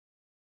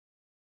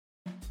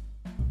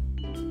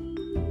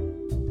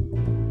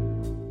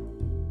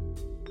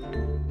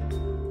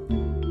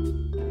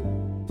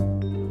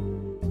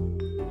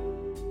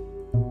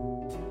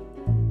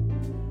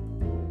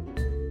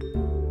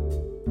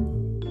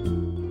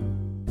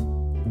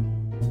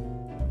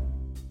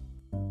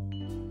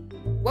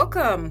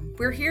Welcome.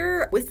 We're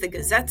here with the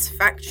Gazette's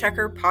Fact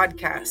Checker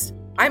podcast.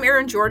 I'm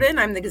Erin Jordan.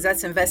 I'm the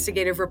Gazette's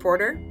investigative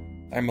reporter.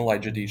 I'm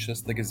Elijah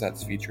Decius, the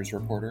Gazette's features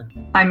reporter.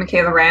 I'm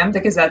Michaela Ram, the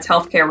Gazette's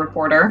healthcare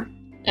reporter.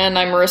 And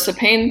I'm Marissa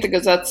Payne, the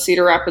Gazette's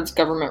Cedar Rapids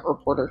government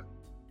reporter.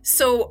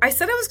 So I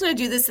said I was going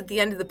to do this at the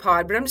end of the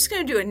pod, but I'm just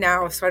going to do it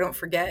now so I don't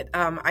forget.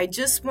 I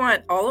just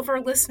want all of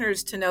our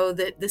listeners to know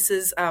that this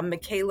is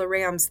Michaela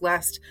Ram's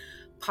last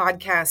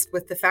podcast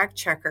with the Fact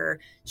Checker.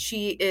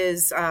 She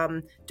is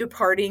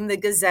departing the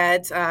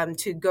Gazette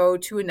to go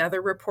to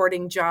another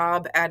reporting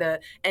job at an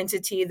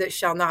entity that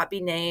shall not be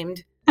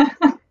named.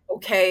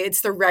 Okay, it's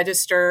the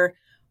Register.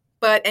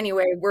 But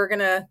anyway, we're going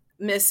to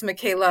miss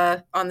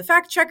Michaela on the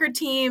Fact Checker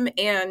team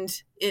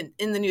and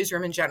in the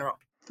newsroom in general.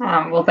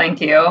 Well,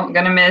 thank you. I'm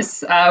going to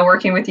miss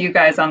working with you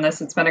guys on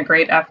this. It's been a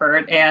great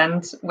effort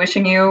and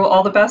wishing you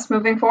all the best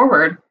moving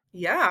forward.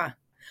 Yeah.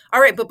 All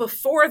right. But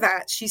before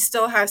that, she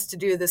still has to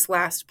do this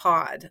last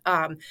pod.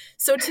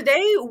 So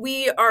today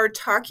we are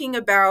talking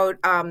about,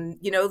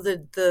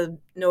 the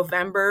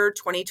November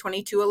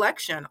 2022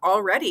 election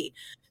already.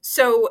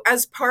 So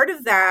as part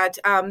of that,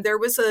 there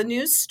was a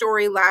news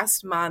story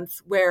last month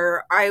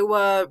where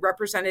Iowa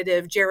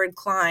Representative Jared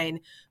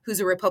Klein,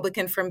 who's a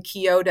Republican from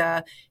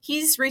Keota,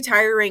 he's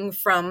retiring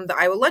from the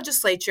Iowa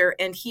legislature,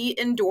 and he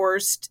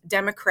endorsed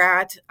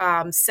Democrat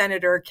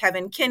Senator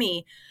Kevin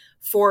Kinney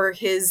for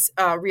his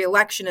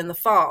reelection in the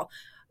fall.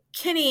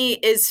 Kinney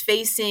is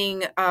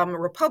facing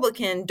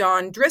Republican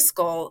Dawn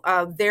Driscoll.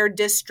 Their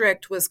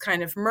district was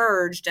kind of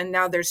merged, and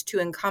now there's two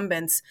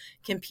incumbents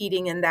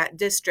competing in that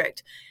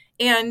district.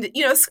 And,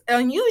 it's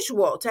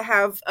unusual to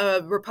have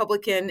a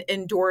Republican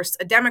endorse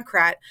a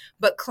Democrat,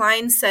 but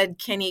Klein said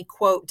Kinney,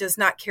 quote, does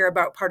not care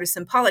about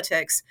partisan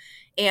politics.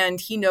 And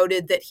he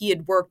noted that he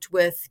had worked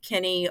with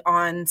Kinney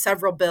on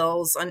several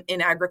bills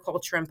in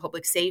agriculture and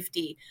public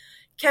safety.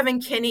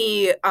 Kevin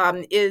Kinney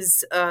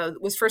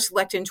was first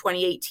elected in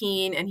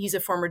 2018, and he's a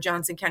former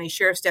Johnson County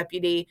Sheriff's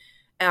deputy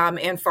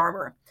and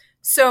farmer.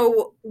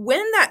 So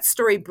when that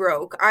story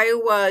broke,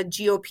 Iowa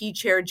GOP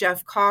Chair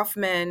Jeff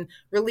Kaufman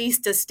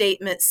released a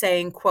statement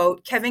saying,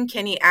 quote, Kevin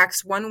Kinney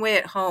acts one way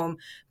at home,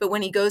 but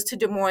when he goes to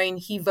Des Moines,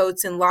 he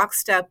votes in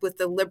lockstep with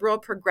the liberal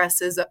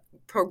progressives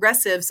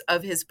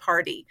of his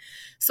party.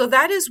 So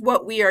that is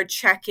what we are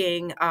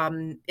checking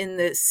in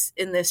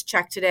this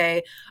check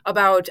today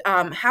about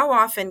how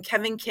often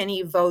Kevin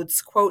Kinney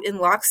votes, quote, in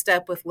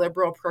lockstep with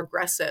liberal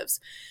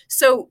progressives.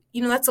 So,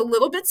 that's a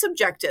little bit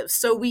subjective.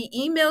 So we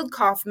emailed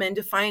Kaufman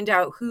to find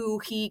out who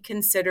he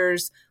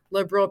considers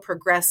liberal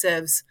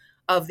progressives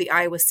of the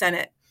Iowa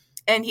Senate.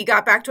 And he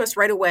got back to us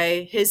right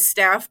away. His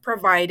staff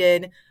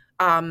provided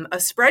a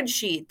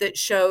spreadsheet that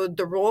showed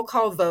the roll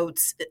call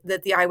votes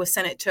that the Iowa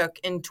Senate took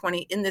in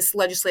this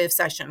legislative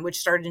session, which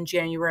started in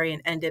January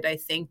and ended, I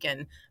think,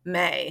 in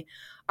May.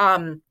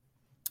 And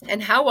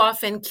how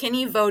often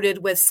Kinney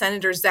voted with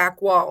Senator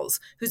Zach Walz,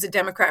 who's a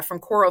Democrat from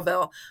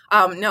Coralville.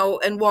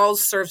 And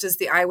Walz serves as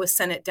the Iowa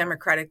Senate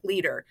Democratic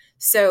leader.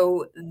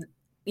 So,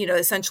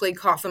 essentially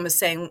Kaufman was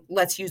saying,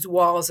 let's use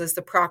Walz as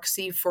the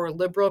proxy for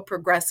liberal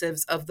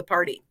progressives of the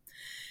party.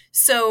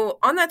 So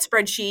on that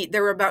spreadsheet,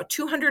 there were about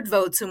 200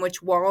 votes in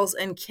which Walz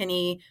and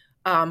Kinney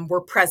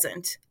were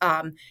present.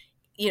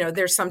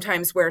 There's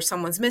sometimes where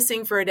someone's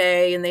missing for a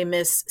day and they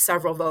miss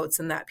several votes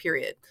in that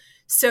period.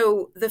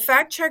 So the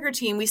fact checker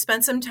team, we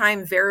spent some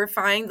time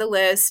verifying the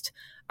list,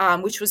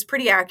 which was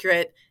pretty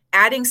accurate,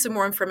 adding some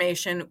more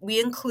information.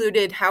 We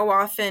included how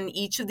often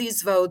each of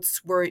these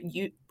votes were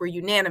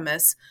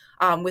unanimous,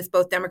 with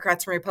both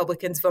Democrats and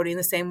Republicans voting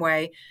the same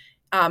way,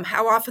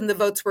 how often the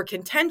votes were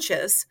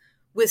contentious,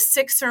 with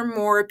 6 or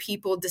more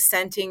people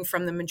dissenting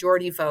from the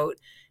majority vote,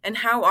 and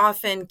how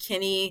often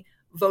Kinney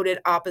voted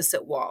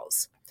opposite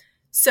Walz.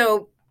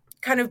 So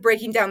kind of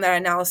breaking down that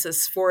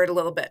analysis for it a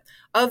little bit.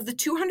 Of the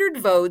 200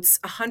 votes,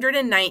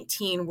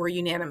 119 were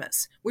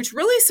unanimous, which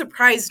really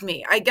surprised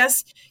me. I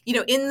guess,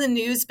 in the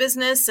news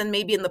business and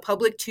maybe in the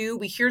public too,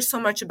 we hear so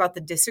much about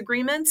the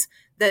disagreements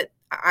that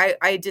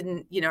I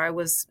didn't, I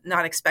was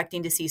not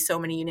expecting to see so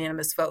many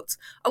unanimous votes.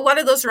 A lot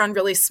of those are on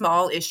really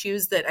small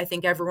issues that I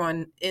think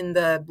everyone in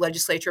the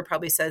legislature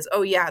probably says,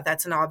 oh yeah,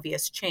 that's an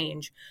obvious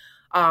change.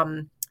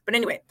 But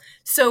anyway,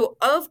 so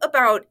of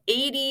about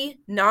 80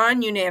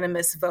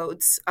 non-unanimous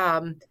votes,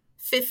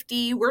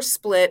 50 were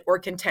split or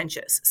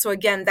contentious. So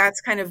again,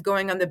 that's kind of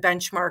going on the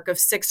benchmark of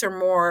 6 or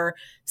more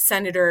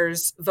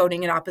senators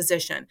voting in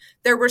opposition.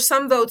 There were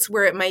some votes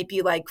where it might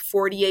be like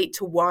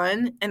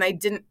 48-1, and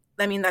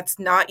that's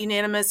not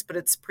unanimous, but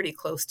it's pretty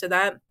close to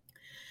that.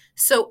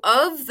 So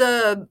of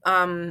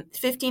the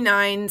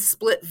 59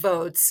 split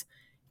votes,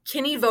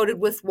 Kinney voted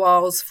with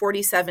Walz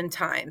 47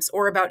 times,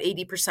 or about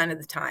 80% of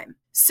the time.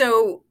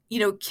 So,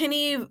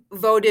 Kinney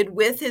voted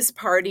with his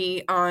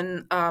party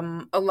on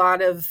a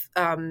lot of,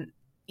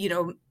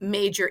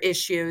 major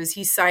issues.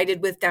 He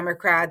sided with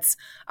Democrats.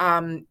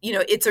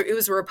 It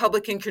was a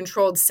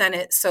Republican-controlled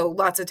Senate, so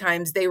lots of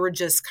times they were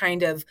just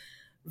kind of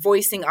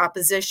voicing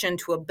opposition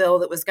to a bill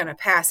that was going to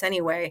pass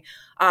anyway.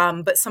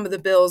 But some of the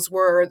bills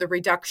were the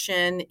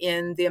reduction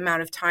in the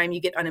amount of time you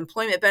get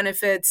unemployment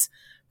benefits,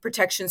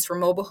 protections for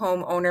mobile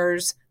home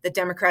owners that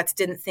Democrats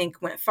didn't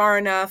think went far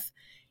enough,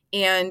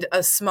 and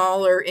a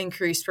smaller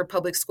increase for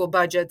public school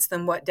budgets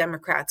than what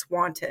Democrats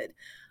wanted.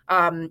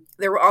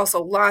 There were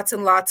also lots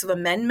and lots of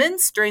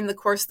amendments during the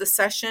course of the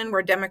session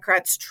where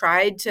Democrats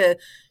tried to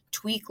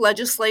tweak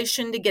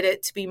legislation to get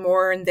it to be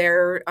more in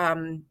their,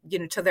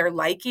 to their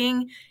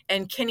liking.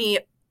 And Kenney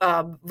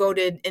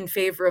voted in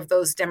favor of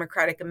those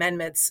Democratic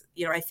amendments,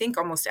 I think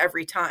almost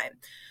every time.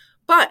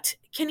 But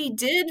Kenney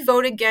did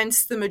vote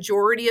against the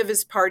majority of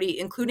his party,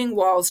 including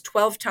Walz,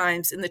 12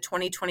 times in the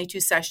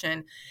 2022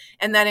 session.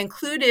 And that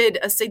included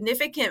a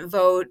significant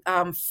vote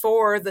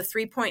for the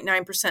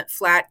 3.9%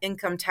 flat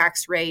income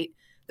tax rate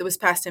that was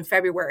passed in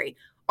February.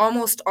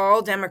 Almost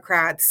all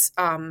Democrats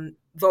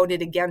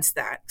voted against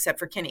that, except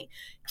for Kenney.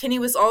 Kenney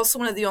was also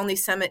one of the only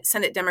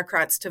Senate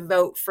Democrats to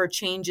vote for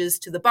changes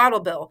to the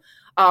bottle bill.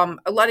 A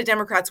lot of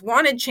Democrats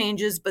wanted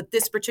changes, but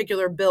this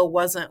particular bill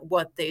wasn't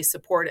what they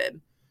supported.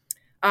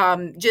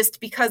 Just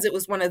because it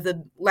was one of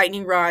the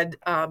lightning rod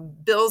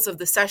bills of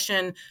the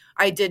session,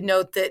 I did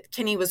note that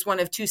Kenney was one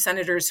of two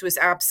senators who was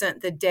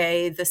absent the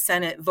day the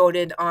Senate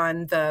voted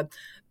on the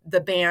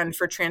ban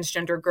for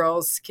transgender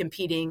girls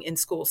competing in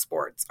school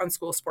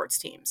sports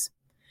teams.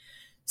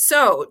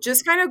 So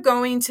just kind of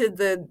going to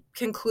the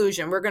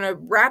conclusion, we're going to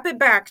wrap it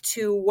back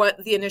to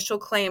what the initial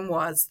claim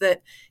was,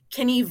 that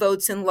Kenney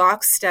votes in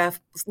lockstep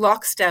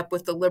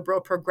with the liberal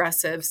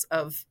progressives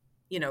of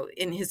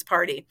in his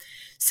party.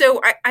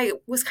 So I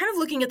was kind of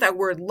looking at that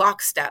word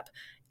lockstep,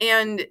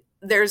 and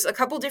there's a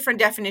couple different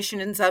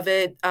definitions of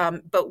it.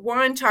 But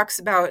one talks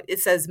about, it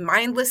says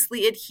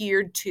mindlessly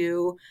adhered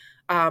to,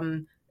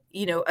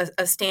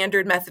 a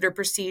standard method or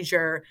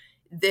procedure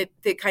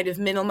that kind of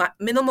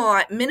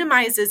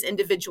minimizes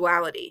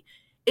individuality.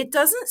 It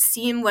doesn't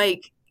seem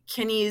like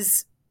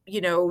Kenney's,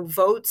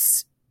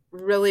 votes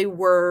really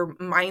were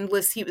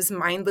mindless. He was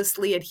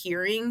mindlessly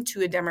adhering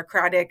to a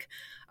Democratic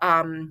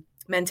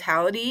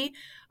mentality.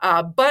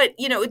 But,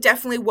 it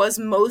definitely was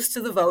most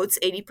of the votes,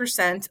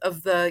 80%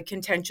 of the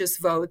contentious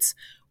votes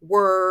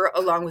were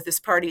along with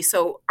this party.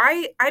 So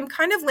I'm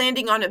kind of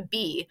landing on a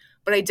B,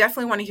 but I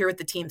definitely want to hear what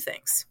the team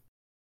thinks.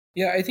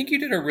 Yeah, I think you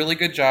did a really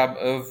good job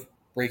of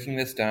breaking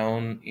this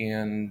down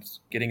and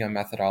getting a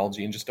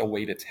methodology and just a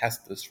way to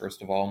test this,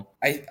 first of all.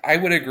 I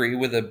would agree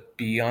with a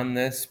B on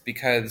this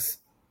because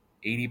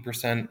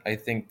 80%, I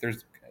think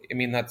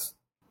that's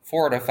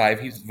 4 out of 5.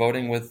 He's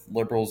voting with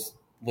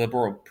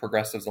liberal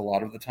progressives a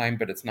lot of the time,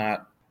 but it's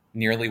not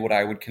nearly what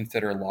I would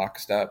consider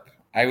lockstep.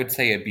 I would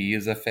say a B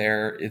is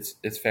fair.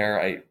 It's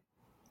fair.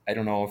 I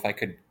don't know if I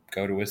could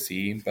go to a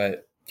C,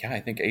 but yeah, I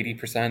think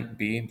 80%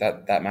 B,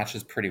 that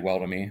matches pretty well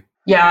to me.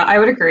 Yeah, I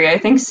would agree. I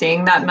think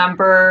seeing that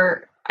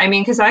number,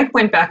 because I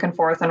went back and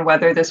forth on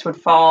whether this would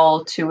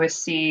fall to a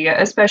C,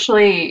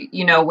 especially,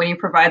 when you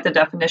provide the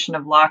definition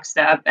of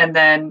lockstep, and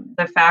then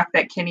the fact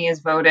that Kenney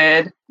has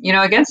voted,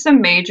 against some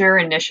major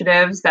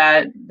initiatives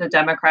that the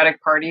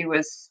Democratic Party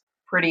was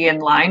pretty in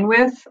line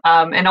with.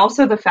 And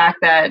also the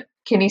fact that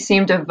Kenney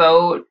seemed to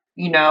vote,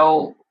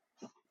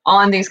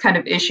 on these kind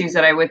of issues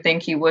that I would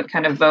think he would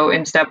kind of vote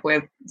in step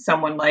with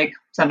someone like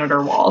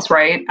Senator Walz,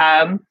 right?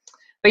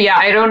 But yeah,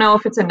 I don't know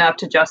if it's enough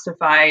to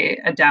justify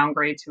a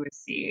downgrade to a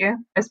C,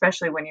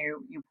 especially when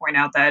you point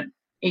out that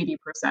 80%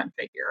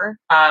 figure.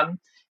 And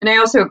I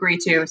also agree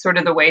to sort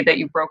of the way that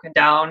you've broken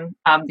down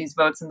these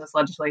votes in this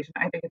legislation.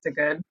 I think it's a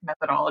good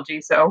methodology.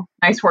 So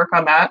nice work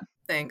on that.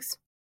 Thanks.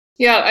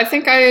 Yeah, I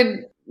think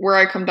where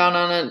I come down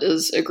on it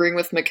is agreeing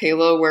with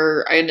Michaela,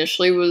 where I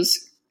initially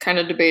was kind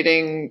of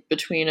debating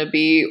between a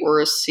B or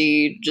a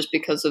C just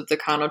because of the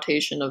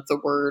connotation of the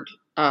word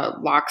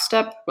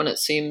lockstep, when it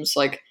seems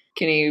like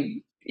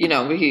Kenney,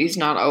 he's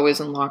not always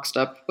in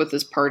lockstep with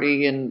his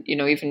party. And,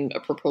 even a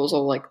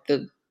proposal like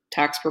the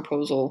tax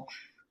proposal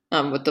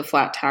with the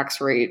flat tax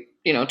rate,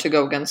 to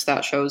go against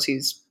that shows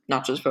he's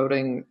not just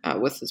voting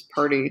with his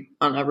party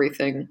on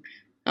everything,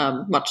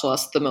 much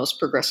less the most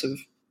progressive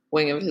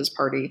wing of his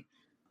party.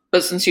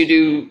 But since you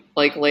do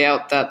lay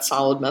out that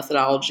solid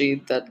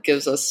methodology that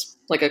gives us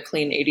a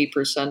clean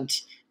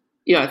 80%,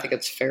 I think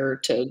it's fair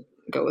to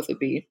go with a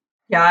B.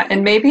 Yeah,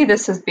 and maybe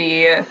this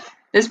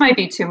might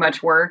be too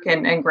much work,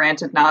 and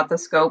granted not the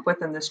scope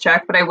within this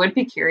check, but I would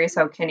be curious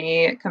how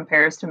Kenney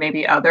compares to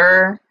maybe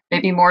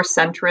more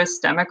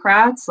centrist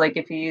Democrats, like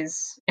if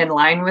he's in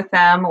line with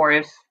them or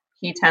if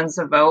he tends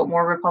to vote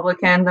more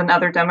Republican than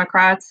other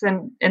Democrats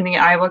in the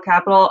Iowa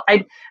Capitol.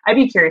 I'd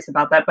be curious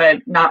about that,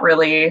 but not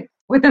really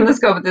within the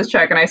scope of this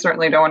check, and I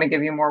certainly don't want to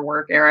give you more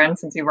work, Erin,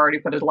 since you've already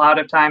put a lot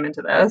of time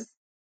into this.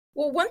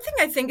 Well, one thing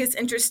I think is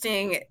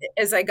interesting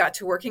as I got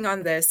to working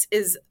on this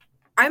is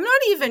I'm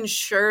not even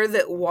sure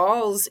that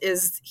Walz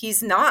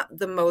he's not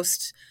the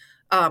most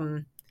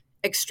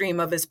extreme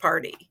of his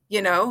party.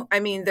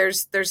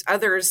 There's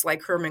others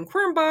like Herman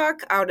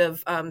Quirmbach out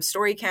of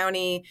Story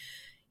County,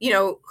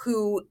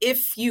 who,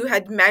 if you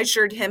had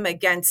measured him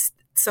against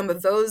some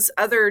of those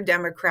other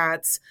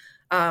Democrats,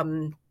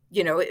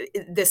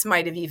 this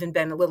might have even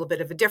been a little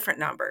bit of a different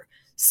number.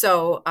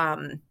 So,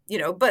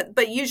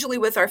 but usually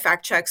with our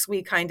fact checks,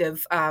 we kind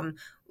of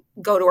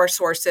go to our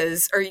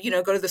sources, or,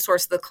 go to the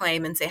source of the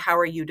claim and say, how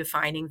are you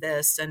defining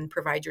this, and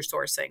provide your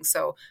sourcing.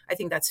 So I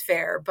think that's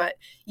fair. But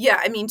yeah,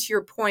 I mean, to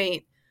your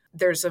point,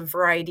 there's a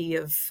variety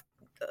of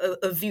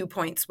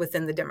viewpoints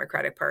within the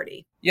Democratic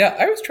Party. Yeah,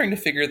 I was trying to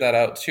figure that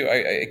out too.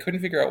 I couldn't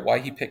figure out why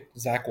he picked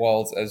Zach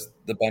Wahls as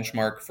the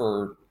benchmark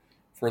for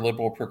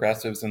liberal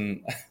progressives,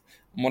 and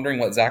I'm wondering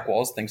what Zach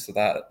Wahls thinks of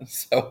that.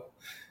 So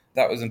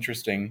that was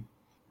interesting.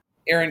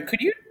 Erin, could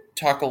you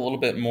talk a little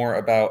bit more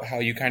about how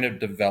you kind of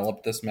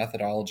developed this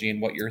methodology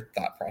and what your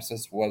thought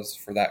process was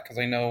for that? Because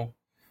I know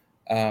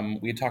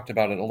we had talked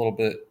about it a little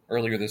bit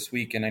earlier this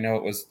week, and I know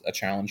it was a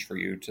challenge for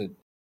you to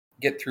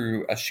get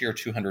through a sheer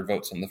 200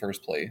 votes in the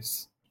first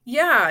place.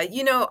 Yeah,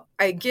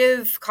 I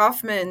give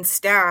Kaufman's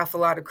staff a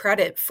lot of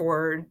credit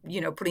for,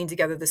 putting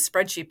together this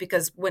spreadsheet,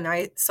 because when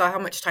I saw how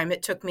much time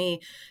it took me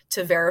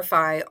to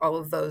verify all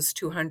of those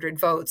 200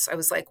 votes, I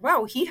was like,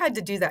 wow, he had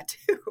to do that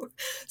too.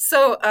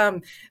 So,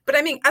 but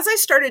I mean, as I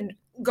started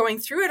going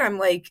through it, I'm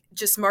like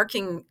just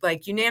marking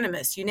like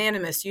unanimous,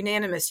 unanimous,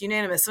 unanimous,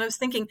 unanimous. And I was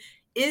thinking,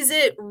 is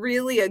it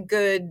really a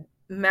good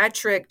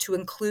metric to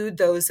include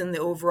those in the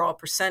overall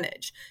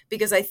percentage?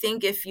 Because I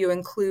think if you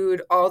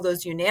include all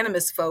those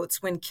unanimous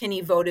votes, when Kinney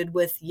voted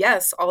with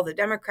yes, all the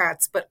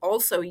Democrats, but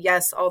also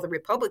yes, all the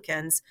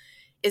Republicans,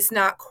 it's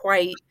not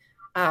quite,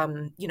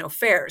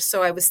 fair.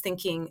 So I was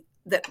thinking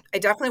that I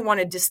definitely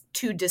wanted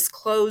to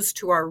disclose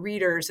to our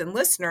readers and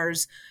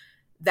listeners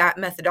that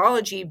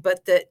methodology,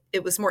 but that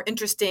it was more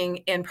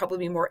interesting and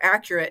probably more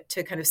accurate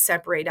to kind of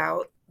separate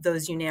out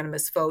those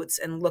unanimous votes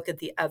and look at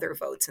the other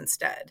votes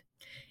instead.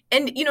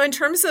 And, in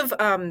terms of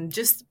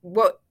just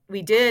what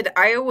we did,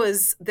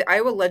 the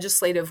Iowa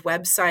legislative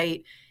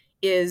website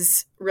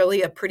is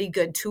really a pretty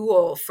good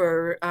tool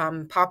for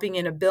popping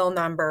in a bill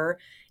number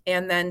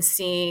and then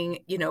seeing,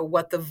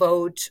 what the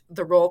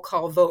roll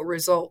call vote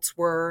results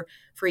were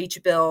for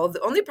each bill.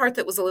 The only part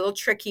that was a little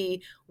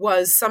tricky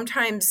was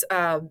sometimes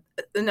the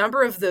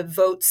number of the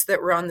votes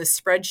that were on the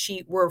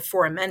spreadsheet were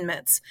for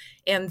amendments.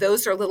 And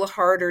those are a little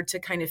harder to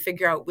kind of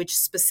figure out which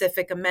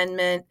specific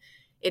amendment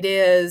it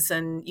is,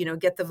 and,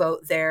 get the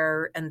vote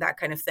there and that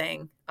kind of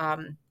thing.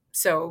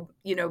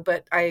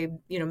 But I,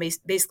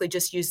 basically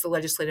just used the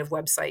legislative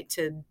website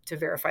to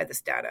verify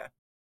this data.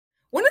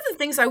 One of the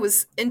things I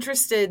was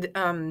interested,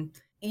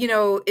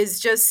 is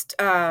just,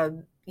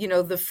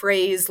 the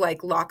phrase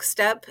like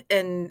lockstep.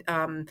 And,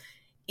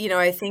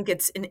 I think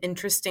it's an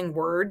interesting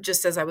word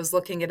just as I was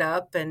looking it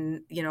up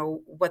and,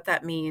 what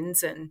that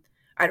means. And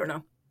I don't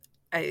know.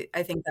 I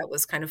think that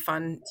was kind of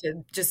fun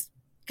to just,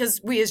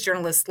 because we as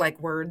journalists like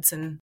words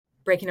and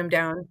breaking them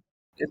down.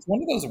 It's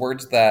one of those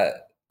words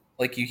that,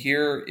 like, you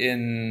hear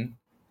in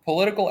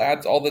political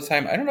ads all the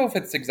time. I don't know if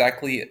it's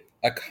exactly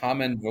a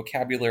common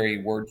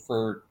vocabulary word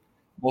for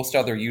most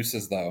other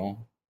uses, though.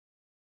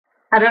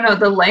 I don't know.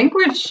 The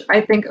language,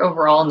 I think,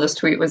 overall in this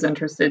tweet was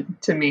interesting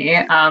to me.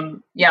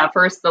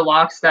 First the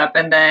lockstep,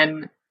 and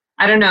then,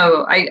 I don't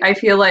know, I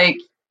feel like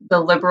the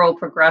liberal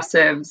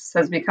progressives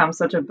has become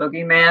such a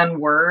boogeyman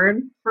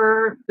word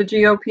for the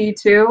GOP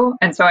too.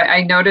 And so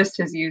I noticed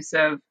his use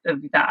of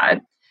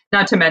that,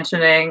 not to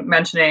mentioning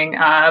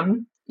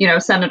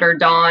Senator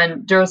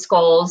Dawn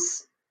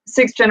Driscoll's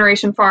sixth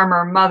generation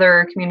farmer,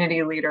 mother,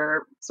 community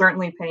leader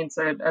certainly paints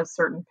a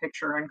certain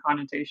picture and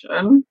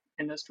connotation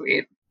in this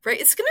tweet.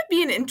 Right. It's going to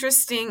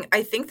be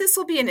I think this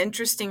will be an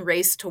interesting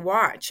race to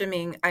watch. I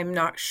mean, I'm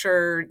not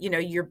sure,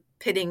 you're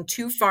pitting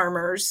two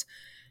farmers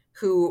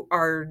who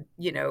are,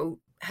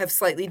 have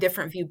slightly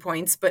different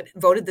viewpoints, but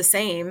voted the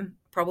same,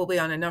 probably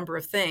on a number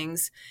of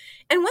things.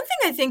 And one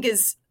thing I think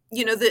is,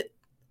 that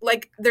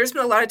like there's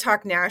been a lot of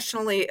talk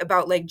nationally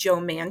about like Joe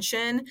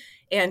Manchin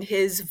and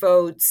his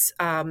votes,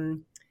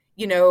 and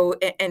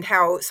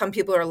how some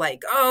people are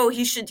like, oh,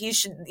 he should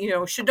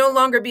no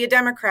longer be a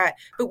Democrat.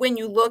 But when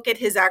you look at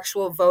his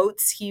actual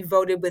votes, he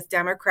voted with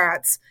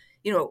Democrats,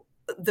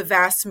 the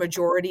vast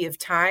majority of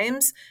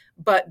times.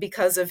 But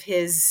because of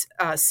his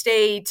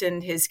state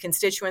and his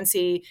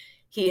constituency,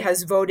 he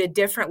has voted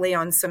differently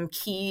on some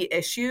key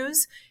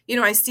issues.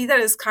 I see that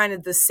as kind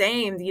of the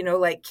same,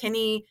 like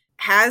Kinney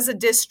has a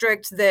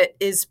district that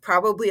is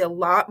probably a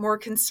lot more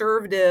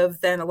conservative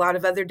than a lot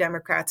of other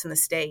Democrats in the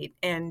state.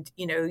 And,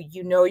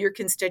 your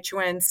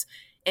constituents,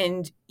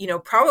 and,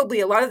 probably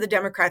a lot of the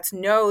Democrats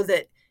know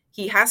that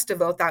he has to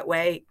vote that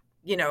way,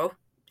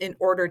 in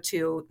order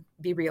to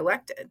be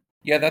reelected.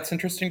 Yeah, that's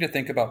interesting to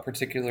think about,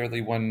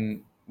 particularly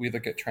when we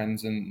look at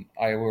trends in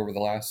Iowa over the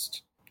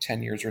last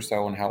 10 years or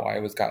so and how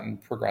Iowa's gotten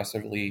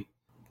progressively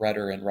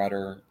redder and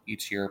redder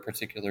each year,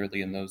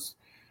 particularly in those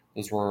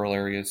rural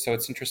areas. So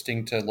it's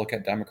interesting to look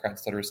at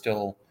Democrats that are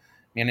still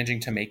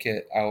managing to make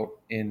it out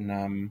in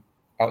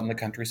the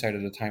countryside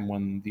at a time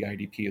when the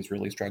IDP is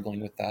really struggling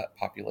with that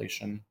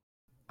population.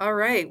 All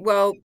right.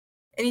 Well,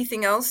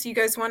 anything else you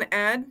guys want to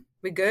add?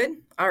 We good?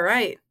 All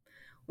right.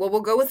 Well,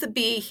 we'll go with a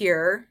B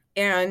here.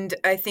 And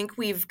I think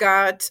we've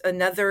got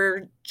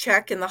another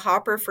check in the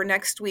hopper for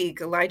next week.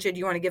 Elijah, do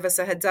you want to give us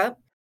a heads up?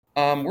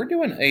 We're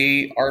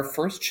doing our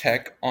first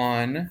check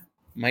on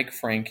Mike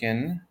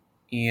Franken,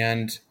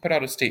 and put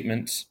out a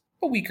statement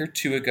a week or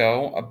two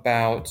ago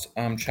about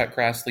Chuck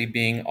Grassley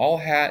being all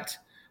hat,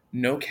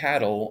 no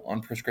cattle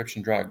on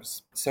prescription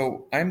drugs.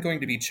 So I'm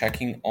going to be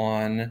checking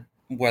on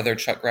whether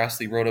Chuck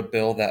Grassley wrote a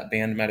bill that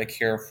banned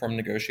Medicare from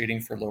negotiating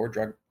for lower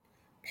drug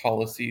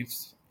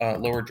policies,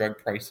 lower drug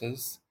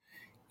prices.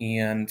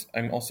 And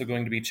I'm also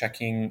going to be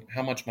checking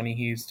how much money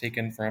he's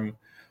taken from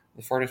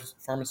the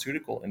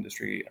pharmaceutical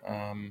industry.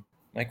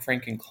 Mike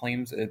Franken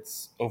claims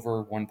it's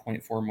over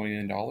 $1.4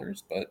 million,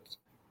 but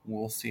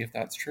we'll see if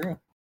that's true.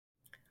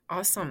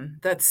 Awesome.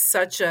 That's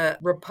such a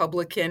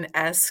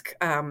Republican-esque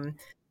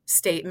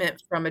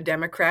statement from a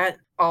Democrat.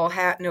 All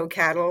hat, no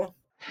cattle.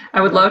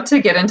 I would love to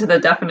get into the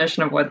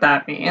definition of what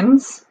that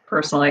means,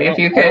 personally. If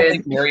you I don't could.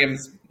 think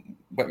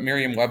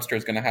Merriam-Webster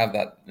is going to have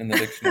that in the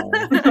dictionary.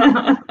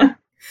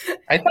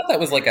 I thought that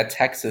was like a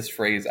Texas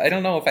phrase. I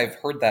don't know if I've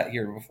heard that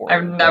here before.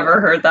 I've never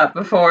heard that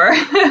before.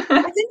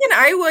 I think in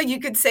Iowa you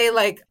could say,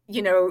 like,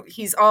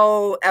 he's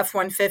all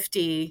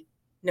F-150,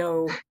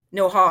 no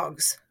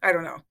hogs. I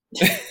don't know.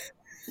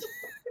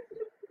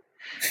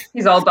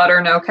 He's all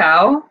butter, no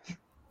cow.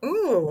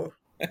 Ooh,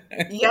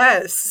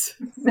 yes.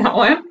 That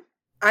one?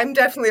 I'm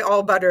definitely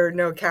all butter,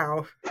 no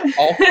cow.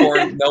 All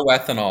corn, no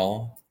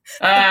ethanol.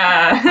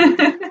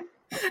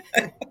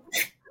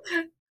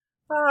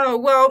 Oh,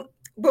 well,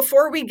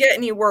 before we get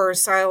any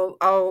worse,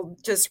 I'll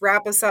just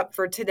wrap us up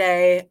for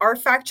today. Our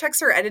fact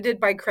checks are edited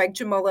by Craig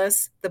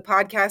Jamullis. The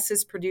podcast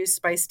is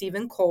produced by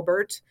Stephen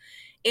Colbert.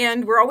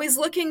 And we're always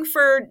looking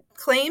for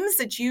claims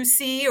that you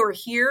see or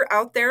hear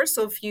out there.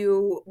 So if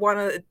you want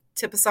to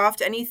tip us off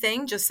to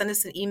anything, just send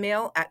us an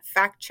email at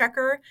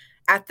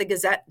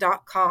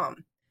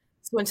factchecker@thegazette.com.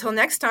 So until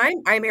next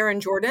time, I'm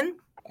Erin Jordan.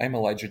 I'm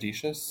Elijah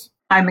Decius.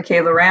 I'm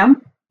Michaela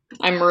Ram.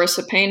 I'm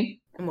Marissa Payne.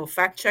 And we'll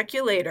fact check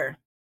you later.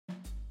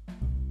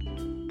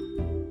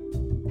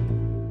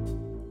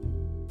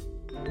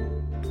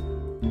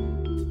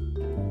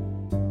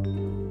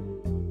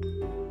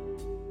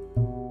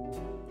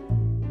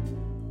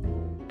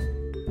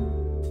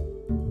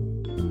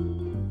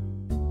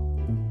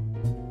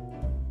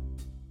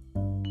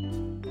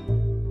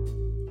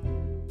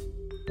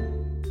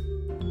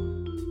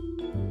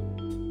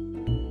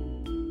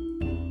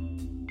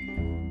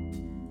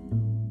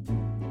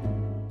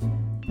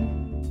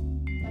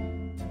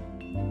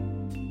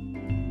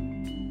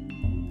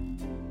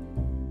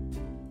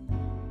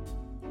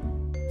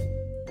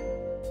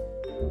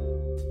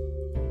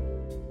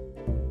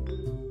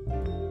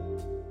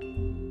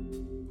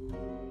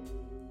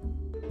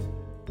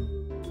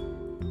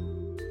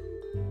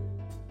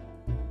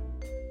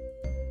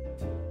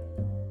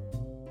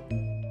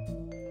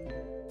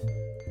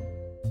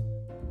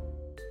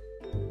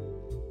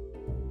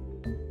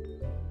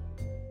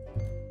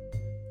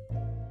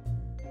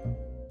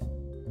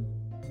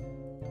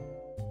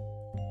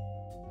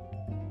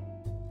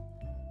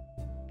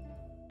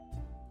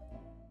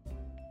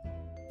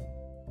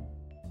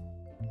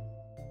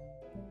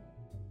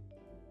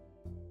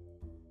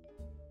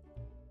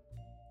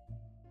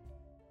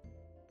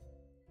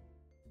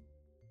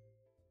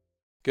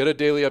 Get a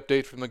daily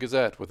update from the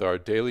Gazette with our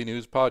daily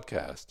news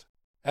podcast.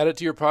 Add it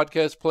to your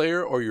podcast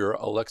player or your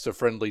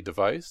Alexa-friendly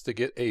device to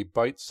get a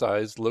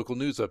bite-sized local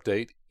news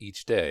update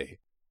each day.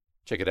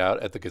 Check it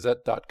out at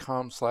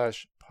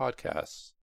thegazette.com/podcasts.